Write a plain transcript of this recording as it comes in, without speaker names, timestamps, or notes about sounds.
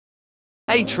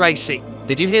Hey Tracy,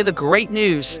 did you hear the great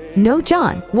news? No,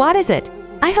 John. What is it?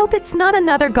 I hope it's not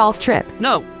another golf trip.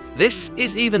 No, this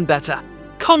is even better.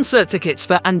 Concert tickets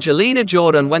for Angelina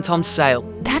Jordan went on sale.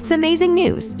 That's amazing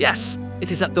news. Yes, it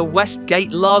is at the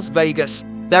Westgate Las Vegas.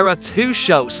 There are 2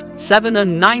 shows, 7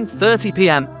 and 9:30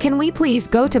 p.m. Can we please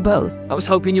go to both? I was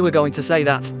hoping you were going to say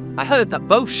that. I heard that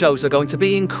both shows are going to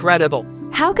be incredible.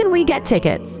 How can we get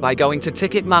tickets? By going to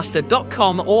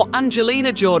Ticketmaster.com or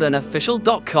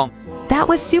AngelinaJordanOfficial.com. That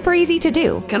was super easy to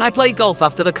do. Can I play golf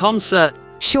after the concert?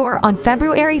 Sure, on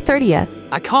February 30th.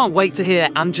 I can't wait to hear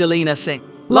Angelina sing.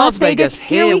 Las Vegas,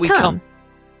 here we come.